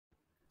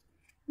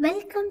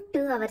Welcome to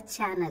our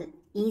channel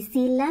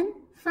Easy Learn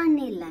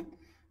Funny Learn.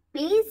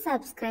 Please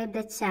subscribe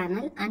the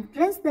channel and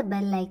press the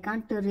bell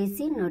icon to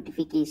receive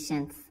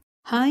notifications.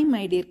 Hi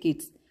my dear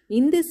kids.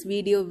 In this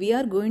video we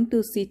are going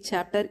to see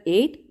chapter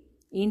 8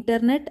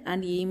 Internet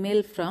and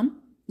Email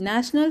from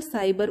National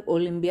Cyber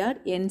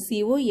Olympiad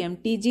NCO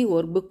MTG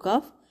Workbook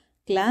of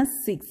Class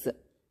 6.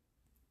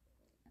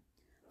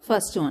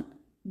 First one.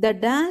 The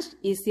dash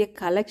is a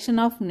collection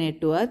of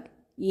network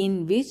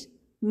in which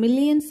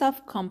millions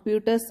of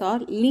computers are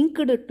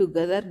linked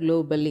together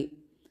globally.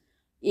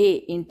 A.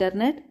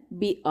 Internet,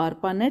 B.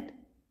 ARPANET,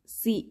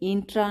 C.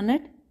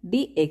 Intranet,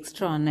 D.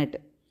 Extranet.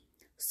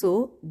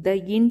 So, the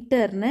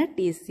Internet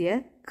is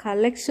a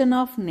collection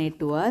of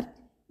network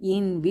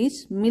in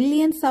which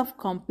millions of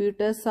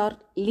computers are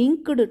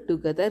linked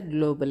together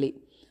globally.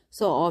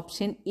 So,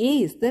 option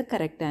A is the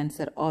correct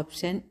answer.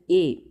 Option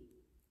A.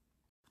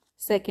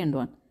 Second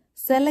one.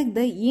 Select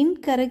the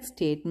incorrect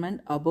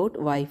statement about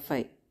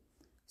Wi-Fi.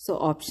 So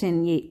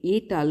option A,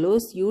 it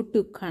allows you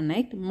to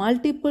connect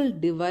multiple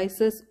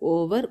devices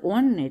over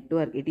one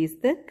network. It is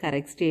the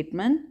correct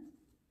statement.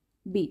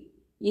 B,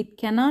 it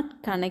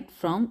cannot connect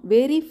from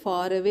very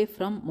far away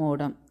from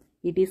modem.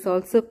 It is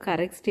also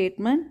correct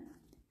statement.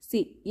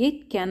 C,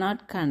 it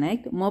cannot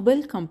connect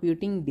mobile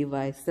computing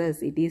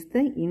devices. It is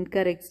the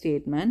incorrect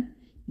statement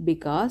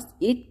because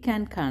it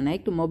can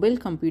connect mobile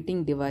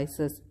computing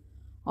devices.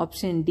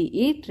 Option D,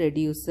 it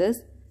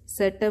reduces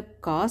setup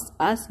cost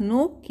as no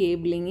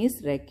cabling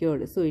is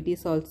required. So it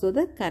is also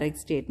the correct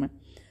statement.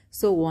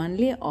 So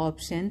only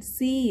option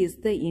C is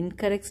the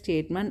incorrect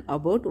statement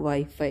about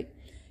Wi-Fi.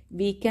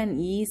 We can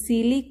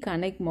easily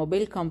connect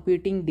mobile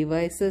computing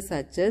devices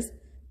such as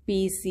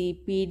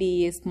PC,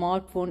 PDA,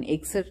 smartphone,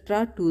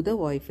 etc. to the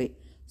Wi-Fi.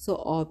 So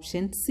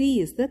option C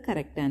is the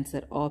correct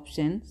answer.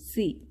 Option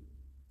C.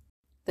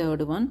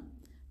 Third one.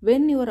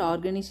 When your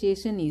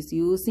organization is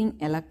using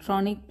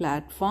electronic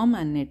platform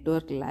and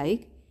network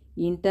like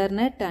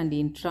Internet and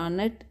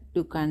Intranet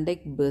to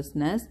conduct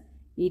business,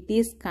 it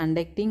is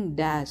conducting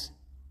dash.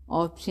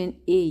 Option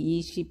A,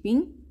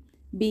 e-shipping,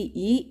 B,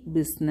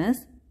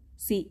 e-business,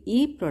 C,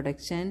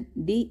 e-production,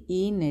 D,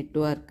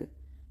 e-network.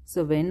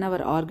 So when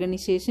our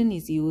organization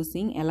is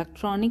using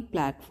electronic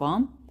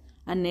platform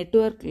and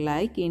network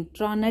like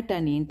Intranet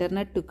and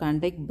Internet to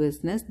conduct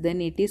business,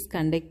 then it is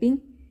conducting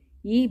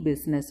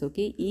e-business.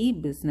 Okay,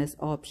 e-business.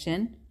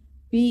 Option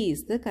B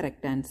is the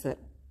correct answer.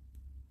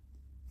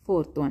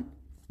 Fourth one.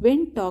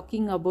 When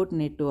talking about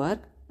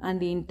network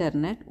and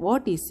internet,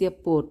 what is a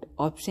port?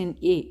 Option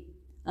A,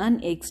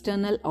 an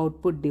external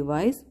output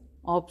device.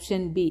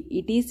 Option B,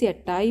 it is a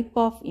type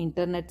of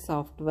internet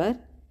software.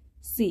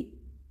 C,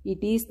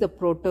 it is the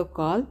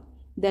protocol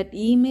that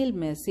email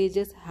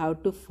messages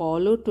have to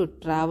follow to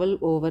travel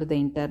over the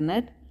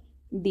internet.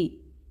 D,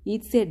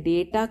 it's a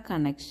data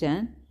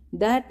connection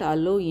that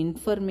allow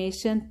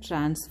information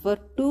transfer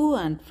to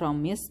and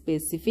from a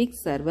specific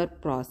server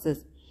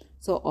process.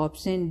 So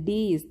option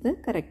D is the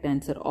correct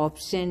answer.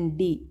 Option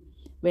D.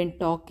 When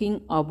talking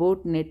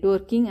about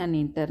networking and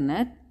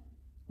internet,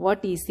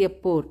 what is a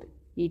port?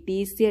 It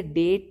is a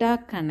data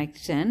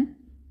connection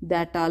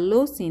that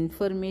allows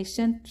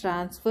information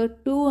transfer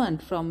to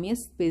and from a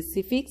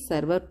specific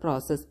server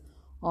process.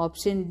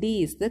 Option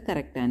D is the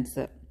correct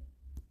answer.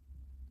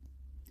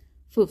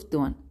 Fifth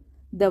one.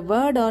 The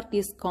word art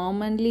is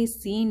commonly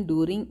seen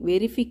during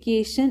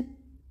verification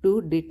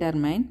to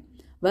determine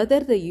whether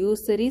the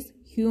user is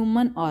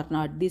human or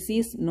not. This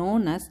is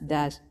known as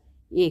dash.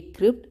 A,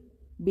 crypt,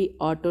 B,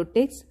 auto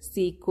text,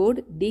 C,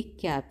 code, D,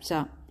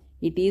 captcha.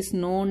 It is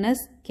known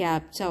as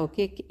captcha.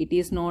 Okay, it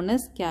is known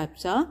as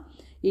captcha.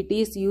 It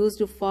is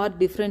used for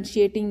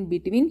differentiating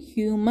between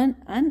human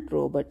and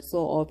robot. So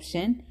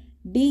option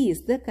D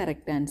is the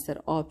correct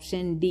answer.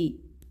 Option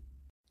D.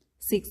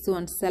 Sixth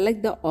one.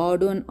 Select the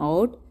odd one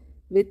out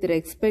with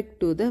respect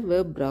to the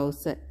web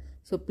browser.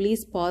 So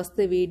please pause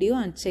the video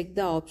and check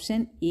the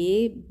option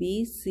A,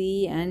 B,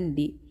 C and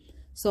D.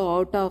 So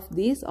out of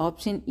these,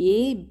 option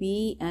A,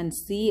 B and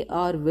C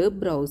are web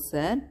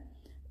browser.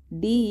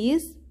 D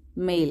is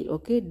mail.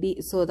 Okay,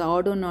 D. So the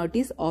odd one out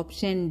is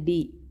option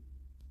D.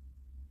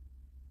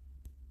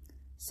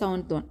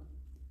 Seventh one.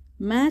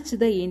 Match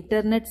the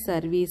internet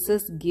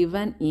services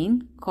given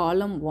in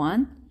column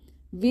 1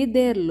 with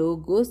their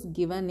logos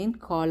given in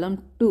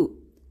column 2.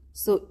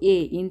 So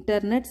A,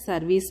 internet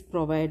service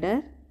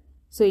provider.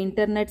 So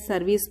internet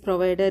service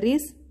provider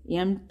is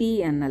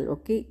MTNL.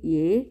 Okay,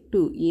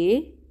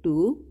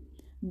 A2.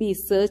 B,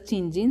 search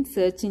engine.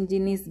 Search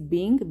engine is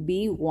Bing,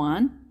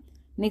 B1.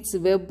 Next,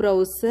 web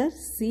browser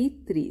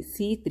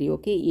C3.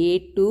 Okay,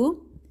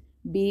 A2,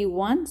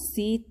 B1,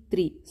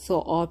 C3. So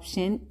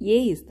option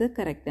A is the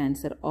correct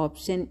answer.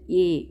 Option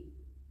A.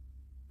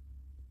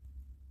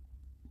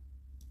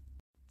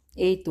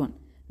 Eighth one.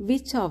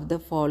 Which of the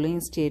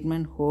following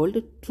statement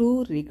hold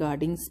true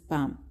regarding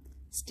spam?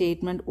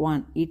 Statement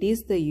 1. It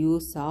is the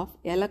use of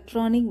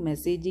electronic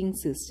messaging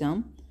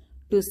system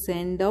to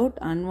send out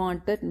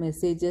unwanted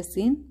messages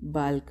in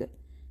bulk.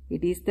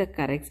 It is the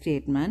correct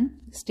statement.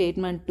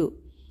 Statement 2.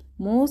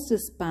 Most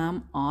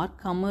spam are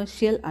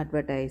commercial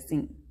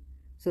advertising.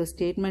 So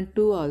statement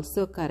 2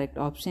 also correct.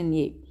 Option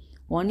A.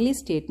 Only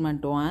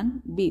statement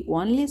 1. B.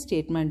 Only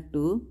statement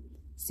 2.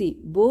 C.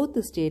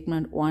 Both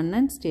statement 1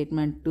 and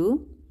statement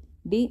 2.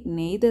 D.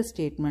 Neither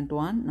statement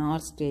 1 nor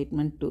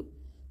statement 2.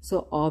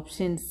 So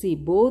option C.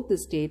 Both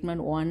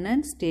statement 1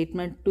 and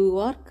statement 2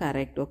 are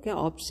correct. Okay.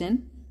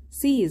 Option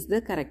C is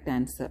the correct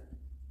answer.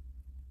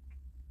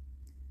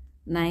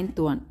 Ninth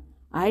one.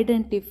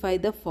 Identify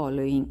the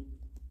following.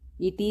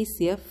 It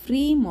is a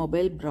free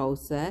mobile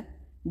browser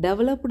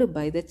developed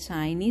by the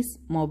Chinese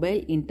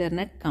mobile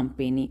internet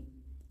company.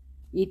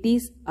 It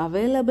is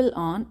available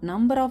on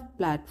number of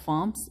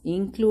platforms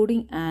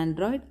including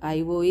Android,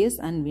 iOS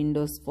and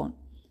Windows Phone.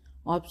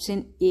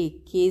 Option A.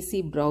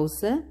 KC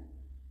browser.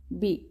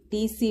 B.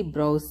 TC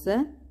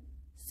browser.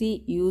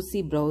 C.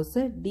 UC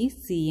browser. D.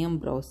 CM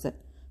browser.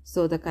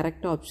 So the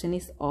correct option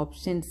is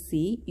option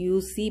C.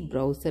 UC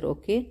browser.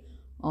 Okay.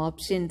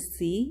 Option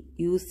C.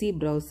 UC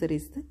browser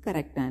is the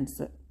correct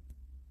answer.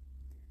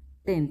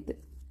 10th.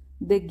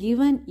 The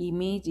given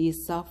image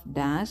is of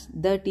dash,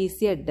 that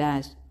is a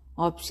dash.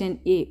 Option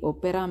A.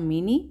 Opera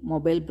Mini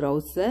mobile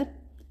browser.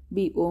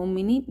 B.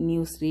 O-Mini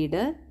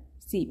newsreader.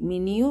 C.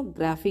 Minio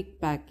graphic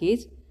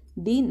package.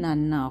 D.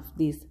 None of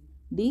these.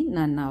 D.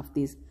 None of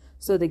these.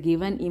 So the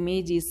given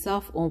image is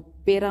of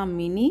Opera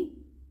Mini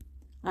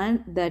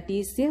and that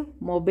is a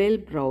mobile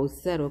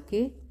browser.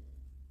 Okay.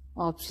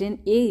 Option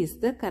A is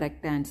the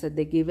correct answer.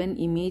 The given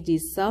image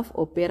is of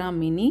Opera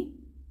Mini,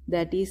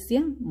 that is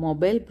a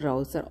mobile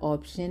browser.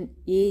 Option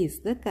A is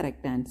the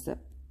correct answer.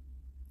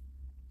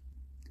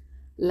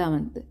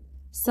 11th.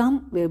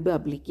 Some web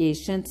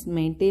applications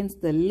maintains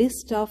the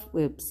list of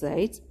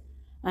websites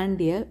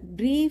and a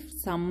brief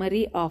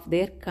summary of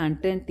their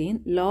content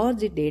in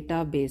large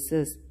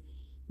databases.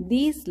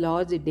 These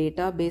large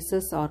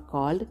databases are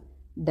called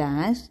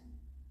dash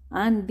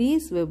and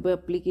these web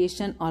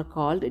applications are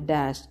called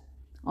dash.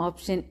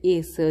 Option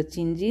A. Search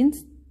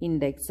engines,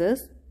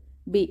 indexes.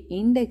 B.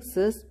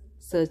 Indexes,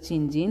 search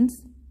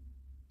engines.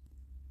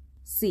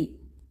 C.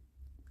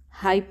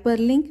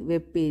 Hyperlink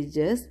web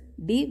pages.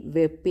 D.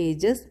 Web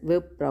pages,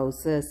 web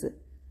browsers.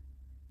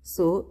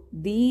 So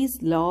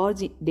these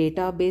large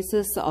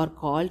databases are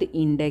called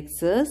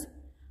indexes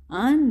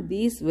and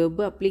these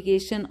web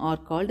applications are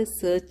called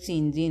search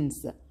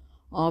engines.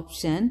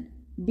 Option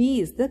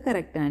B is the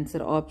correct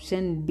answer.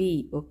 Option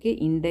B. Okay.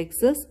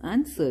 Indexes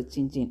and search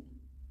engine.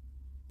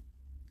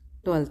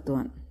 12th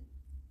one.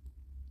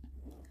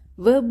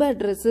 Web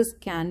addresses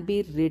can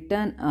be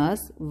written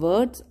as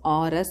words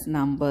or as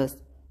numbers.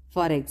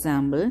 For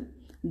example,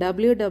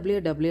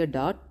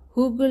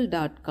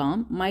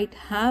 www.google.com might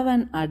have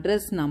an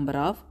address number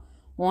of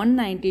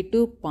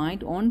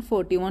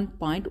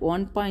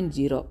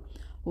 192.141.1.0.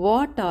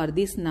 What are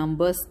these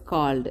numbers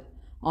called?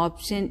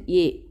 Option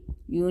A.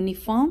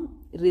 Uniform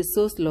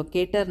resource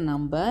locator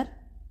number.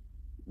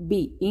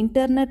 B.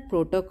 Internet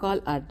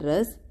protocol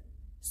address.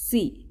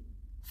 C.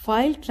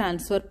 File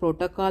transfer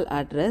protocol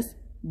address.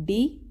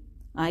 D.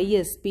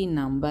 ISP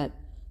number.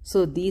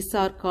 So these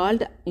are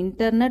called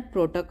internet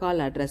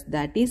protocol address,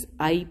 that is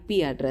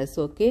IP address.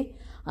 Okay.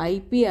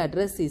 IP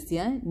address is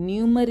a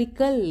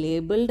numerical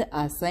labeled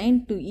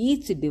assigned to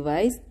each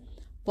device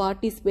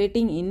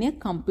participating in a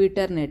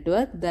computer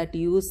network that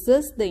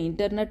uses the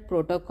internet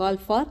protocol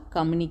for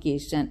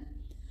communication.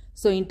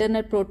 So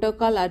internet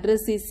protocol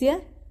address is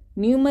a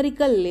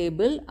numerical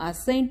label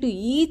assigned to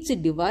each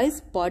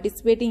device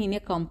participating in a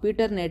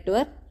computer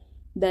network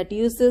that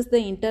uses the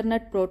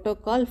internet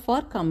protocol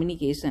for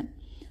communication.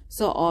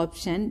 So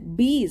option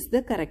B is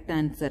the correct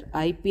answer.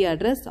 IP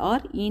address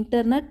or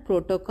internet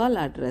protocol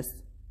address.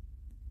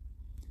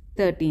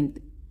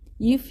 13th.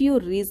 If you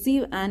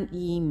receive an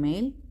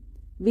email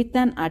with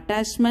an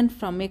attachment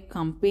from a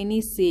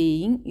company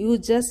saying you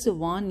just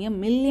won $1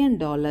 million,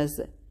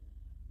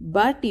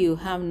 but you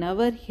have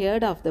never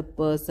heard of the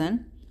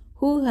person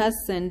who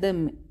has sent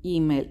the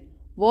email,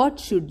 what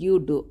should you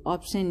do?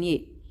 Option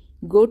A.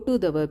 Go to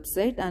the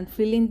website and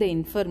fill in the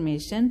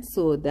information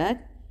so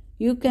that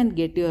you can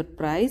get your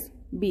prize.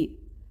 B.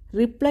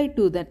 Reply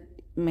to that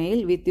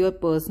mail with your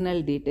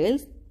personal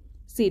details.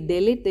 C.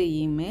 Delete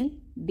the email.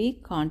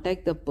 D.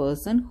 Contact the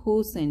person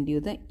who sent you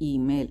the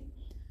email.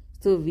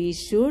 So we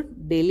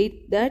should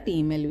delete that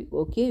email.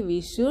 Okay, we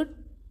should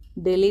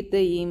delete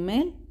the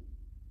email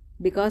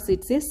because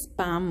it's a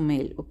spam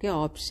mail. Okay,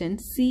 option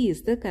C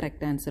is the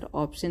correct answer.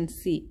 Option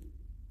C.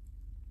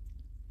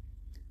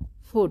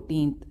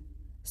 14th.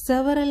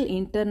 Several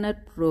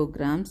internet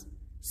programs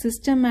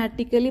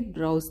systematically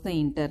browse the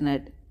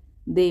internet.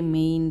 They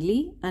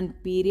mainly and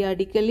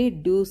periodically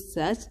do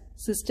such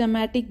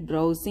systematic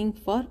browsing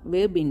for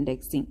web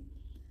indexing.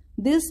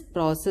 This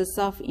process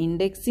of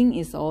indexing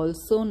is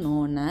also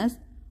known as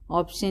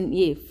option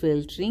A.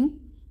 Filtering,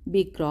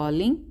 B.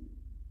 Crawling,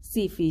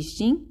 C.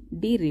 Fishing,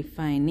 D.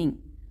 Refining.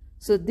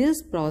 So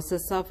this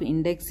process of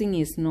indexing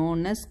is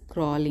known as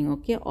crawling.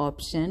 Okay,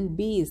 option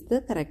B is the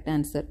correct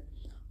answer.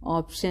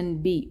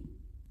 Option B.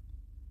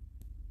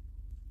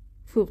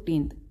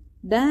 15th.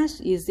 Dash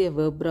is a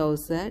web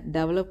browser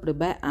developed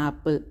by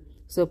Apple.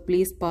 So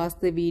please pause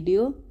the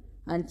video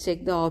and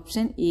check the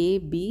option A,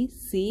 B,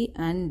 C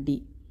and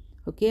D.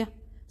 Okay.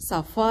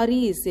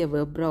 Safari is a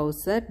web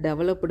browser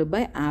developed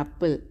by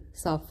Apple.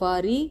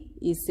 Safari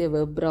is a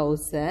web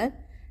browser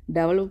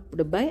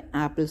developed by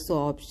Apple. So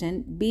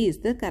option B is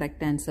the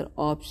correct answer.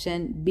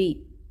 Option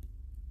B.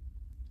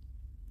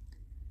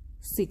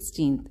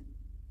 16th.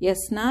 A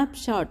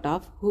snapshot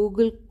of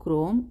Google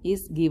Chrome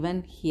is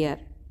given here.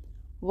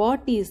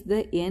 What is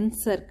the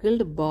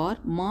encircled bar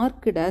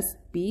marked as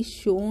P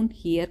shown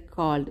here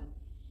called?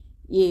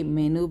 A.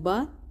 Menu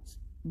bar,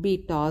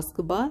 B.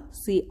 Taskbar,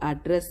 C.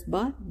 Address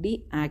bar,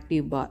 D.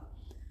 Active bar.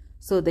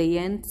 So the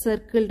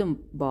encircled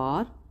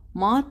bar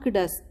marked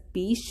as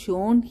P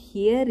shown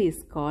here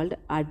is called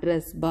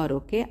address bar.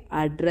 Okay,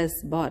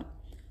 address bar.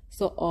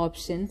 So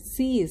option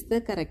C is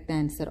the correct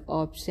answer.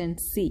 Option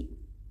C.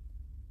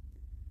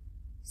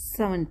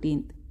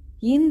 17th.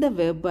 In the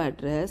web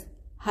address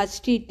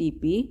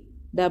http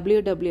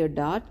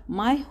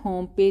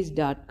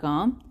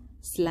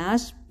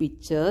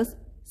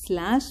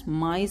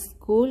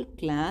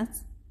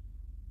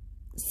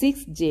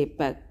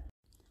www.myhomepage.com/pictures/myschoolclass6jpg.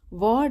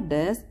 What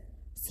does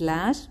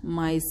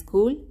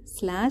 /myschool/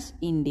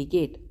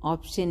 indicate?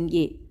 Option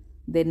A.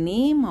 The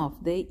name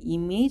of the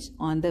image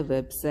on the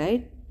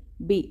website.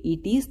 B.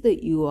 It is the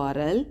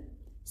URL.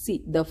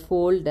 C. The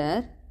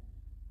folder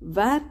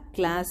where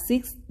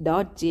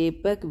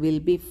class6.jpg will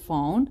be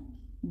found.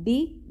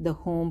 D. The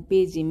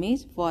homepage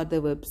image for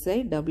the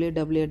website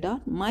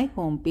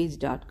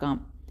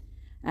www.myhomepage.com.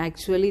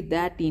 Actually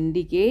that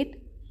indicate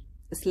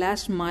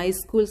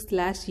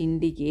 /myschool/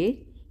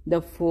 indicate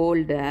the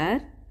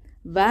folder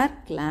where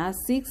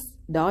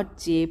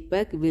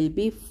class6.jpg will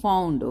be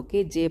found.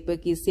 Okay,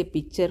 JPEG is a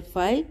picture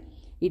file.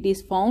 It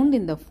is found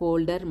in the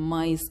folder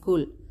My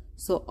School.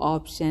 So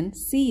option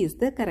C is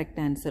the correct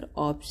answer.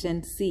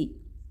 Option C.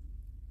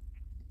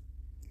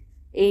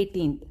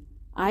 18th.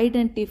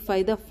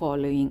 Identify the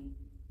following.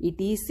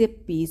 It is a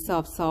piece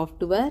of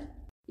software.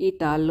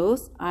 It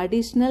allows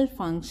additional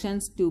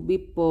functions to be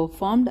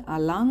performed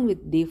along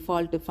with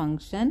default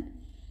function.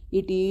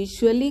 It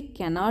usually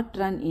cannot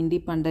run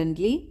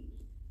independently.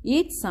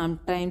 It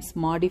sometimes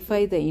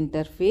modifies the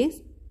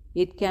interface.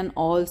 It can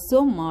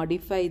also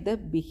modify the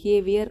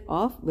behavior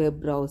of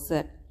web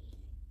browser.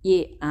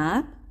 A.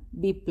 App,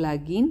 B.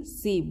 Plugin,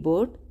 C.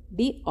 Bot,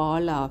 D.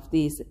 All of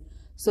these.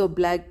 So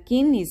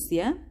plugin is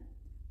a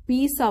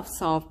piece of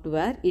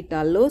software. It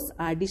allows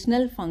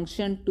additional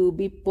function to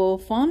be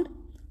performed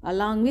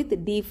along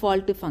with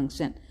default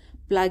function.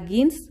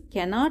 Plugins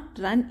cannot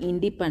run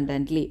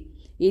independently.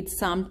 It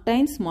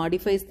sometimes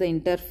modifies the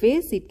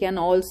interface. It can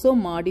also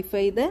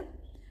modify the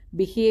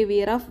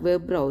behavior of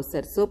web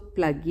browser. So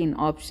plugin,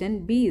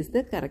 option B is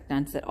the correct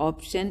answer.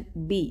 Option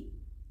B.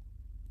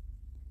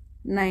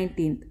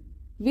 19th.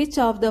 Which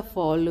of the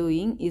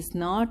following is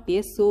not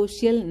a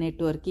social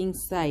networking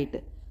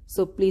site?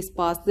 So please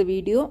pause the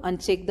video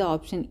and check the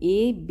option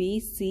A, B,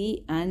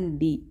 C and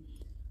D.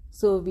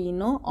 So we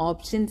know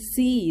option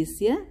C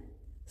is a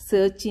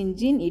search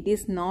engine. It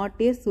is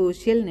not a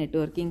social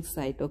networking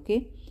site.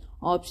 Okay.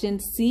 Option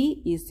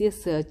C is a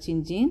search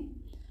engine.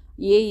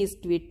 A is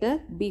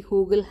Twitter, B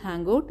Google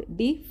Hangout,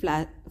 D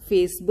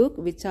Facebook,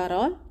 which are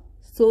all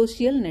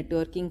social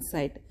networking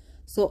site.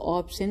 So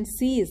option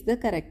C is the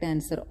correct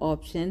answer.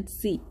 Option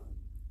C.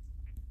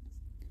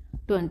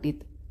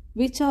 20th.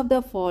 Which of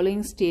the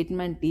following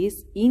statement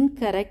is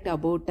incorrect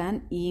about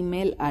an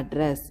email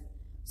address?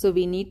 So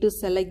we need to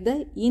select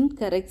the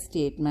incorrect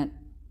statement.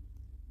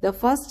 The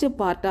first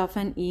part of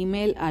an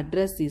email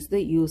address is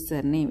the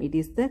username. It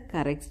is the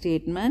correct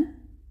statement.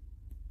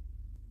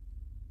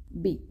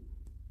 B.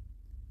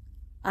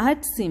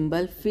 @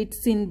 symbol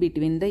fits in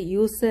between the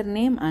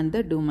username and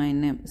the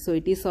domain name. So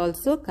it is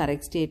also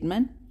correct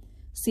statement.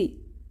 C.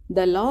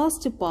 The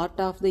last part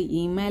of the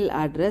email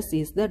address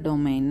is the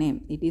domain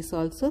name. It is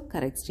also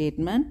correct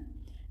statement.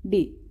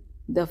 D.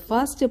 The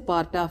first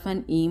part of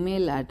an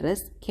email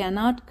address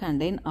cannot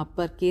contain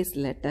uppercase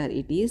letter.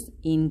 It is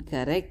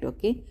incorrect.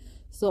 Okay.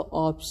 So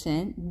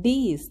option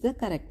D is the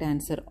correct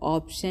answer.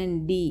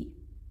 Option D.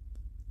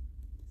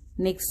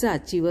 Next,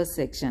 achievers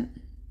section.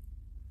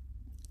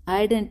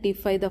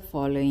 Identify the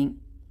following.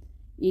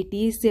 It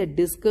is a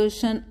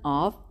discussion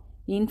of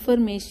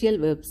informational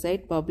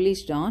website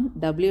published on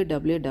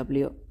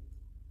www.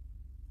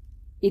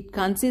 It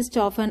consists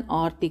of an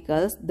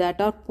articles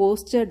that are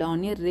posted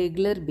on a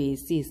regular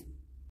basis.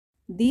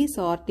 These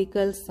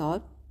articles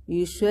are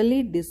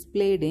usually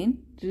displayed in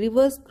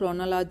reverse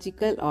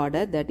chronological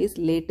order, that is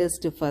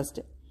latest first.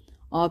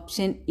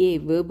 Option A,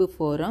 web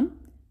forum,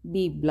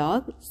 B,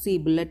 blog, C,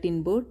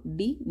 bulletin board,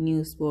 D,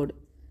 news board.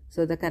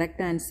 So the correct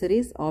answer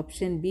is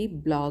option B,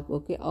 blog.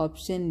 Okay,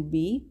 option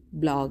B,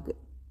 blog.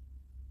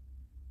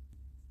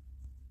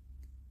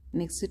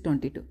 Next,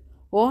 22.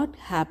 What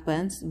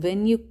happens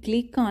when you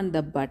click on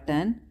the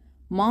button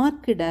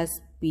marked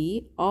as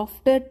P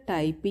after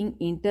typing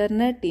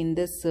internet in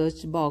the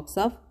search box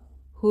of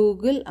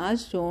Google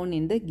as shown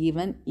in the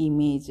given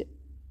image?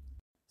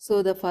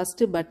 So the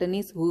first button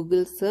is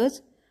Google search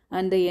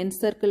and the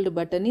encircled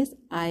button is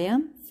I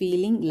am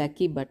feeling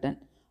lucky button.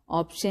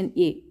 Option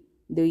A.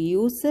 the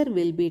user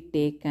will be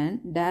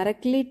taken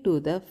directly to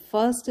the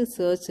first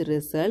search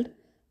result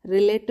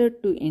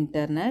related to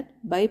internet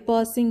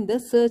bypassing the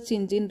search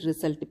engine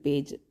result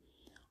page.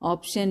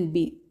 Option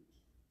B.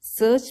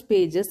 Search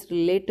pages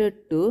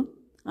related to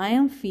I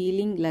am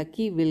feeling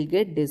lucky will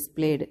get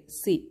displayed.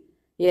 C.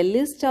 A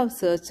list of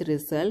search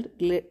results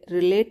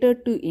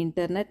related to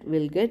internet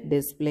will get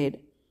displayed.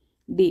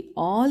 D.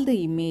 All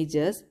the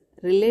images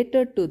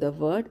related to the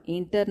word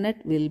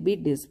internet will be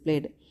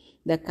displayed.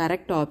 The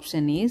correct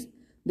option is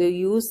the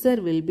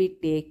user will be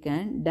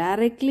taken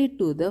directly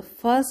to the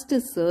first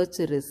search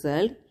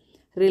result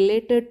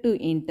related to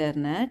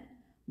internet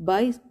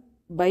by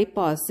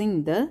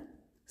bypassing the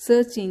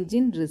search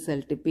engine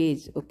result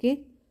page.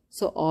 Okay.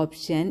 So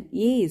option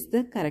A is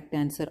the correct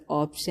answer.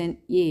 Option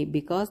A,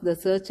 because the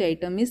search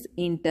item is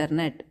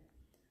internet.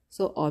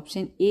 So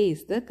option A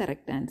is the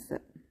correct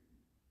answer.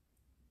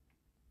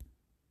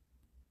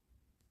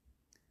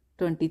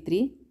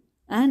 23.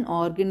 An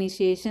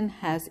organization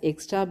has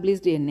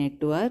established a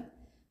network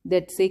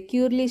that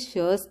securely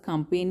shares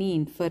company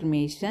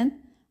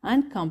information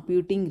and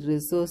computing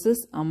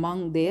resources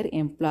among their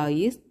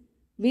employees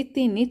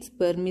within its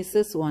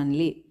premises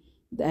only.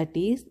 That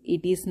is,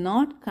 it is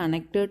not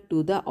connected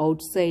to the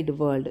outside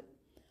world.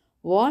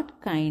 What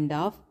kind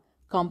of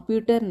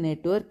computer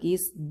network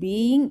is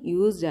being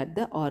used at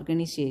the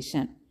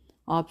organization?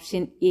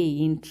 Option A,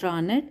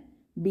 intranet,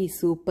 B,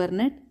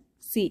 supernet,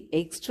 C,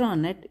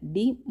 extranet,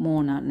 D,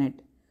 mononet.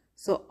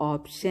 So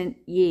option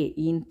A,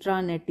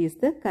 intranet is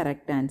the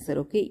correct answer.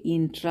 Okay,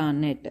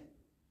 intranet.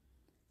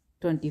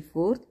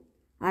 24th,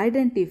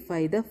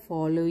 identify the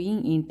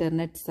following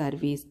internet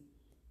service.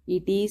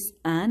 It is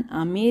an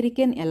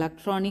American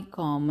electronic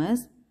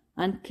commerce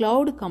and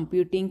cloud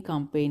computing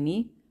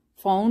company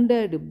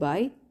founded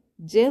by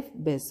Jeff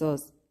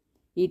Bezos.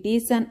 It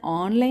is an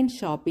online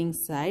shopping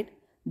site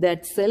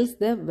that sells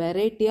the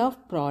variety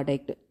of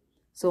product.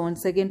 So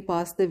once again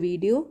pause the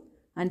video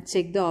and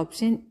check the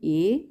option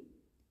A,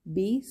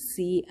 B,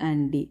 C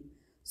and D.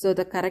 So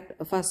the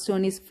correct first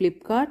one is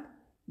Flipkart,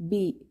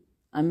 B,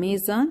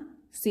 Amazon,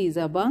 C,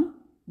 Jabang,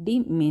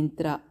 D,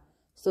 Myntra.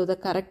 So the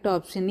correct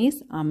option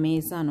is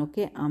Amazon.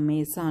 Okay,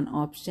 Amazon.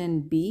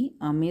 Option B,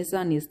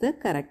 Amazon is the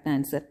correct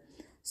answer.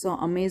 So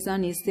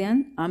Amazon is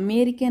an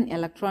American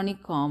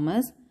electronic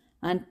commerce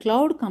and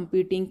cloud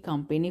computing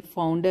company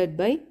founded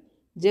by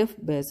Jeff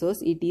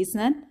Bezos. It is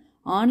an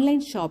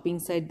online shopping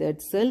site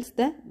that sells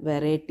the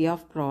variety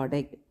of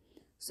product.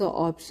 So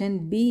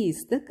option B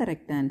is the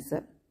correct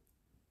answer.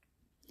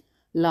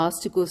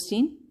 Last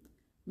question.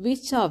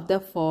 Which of the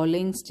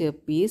following step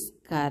is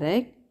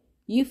correct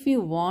if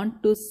you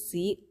want to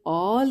see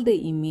all the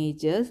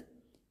images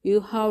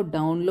you have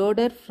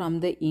downloaded from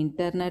the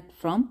internet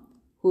from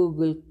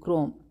Google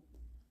Chrome?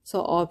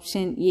 So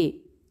option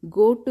A,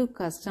 go to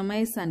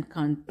customize and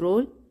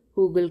control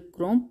Google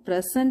Chrome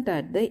present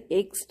at the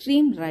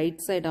extreme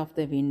right side of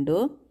the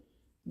window,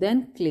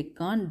 then click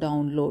on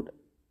download.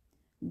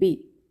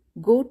 B,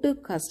 go to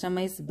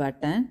customize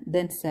button,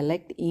 then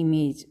select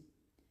image.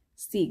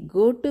 C,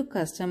 go to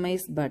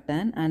customize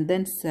button and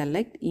then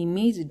select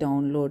image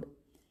download.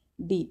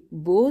 D,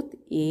 both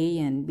A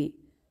and B.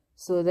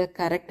 So the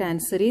correct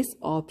answer is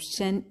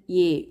option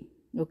A.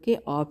 Okay,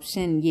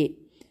 option A.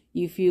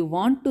 If you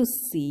want to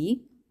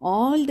see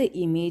all the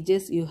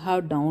images you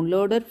have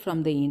downloaded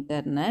from the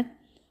internet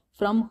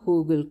from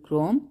Google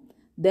Chrome,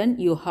 then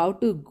you have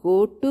to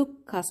go to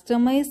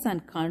customize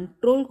and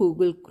control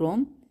Google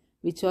Chrome,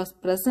 which was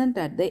present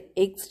at the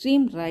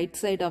extreme right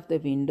side of the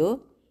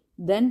window,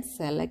 then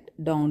select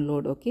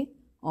download. Okay,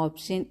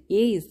 option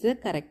A is the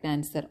correct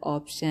answer.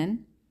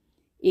 Option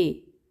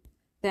A.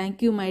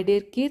 Thank you my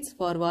dear kids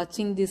for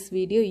watching this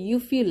video.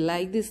 If you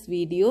like this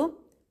video,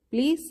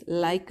 please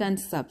like and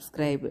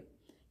subscribe.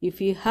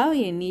 If you have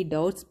any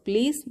doubts,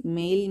 please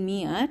mail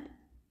me at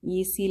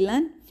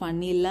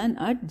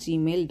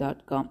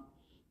easylearnfunnylearn@gmail.com.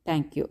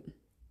 Thank you.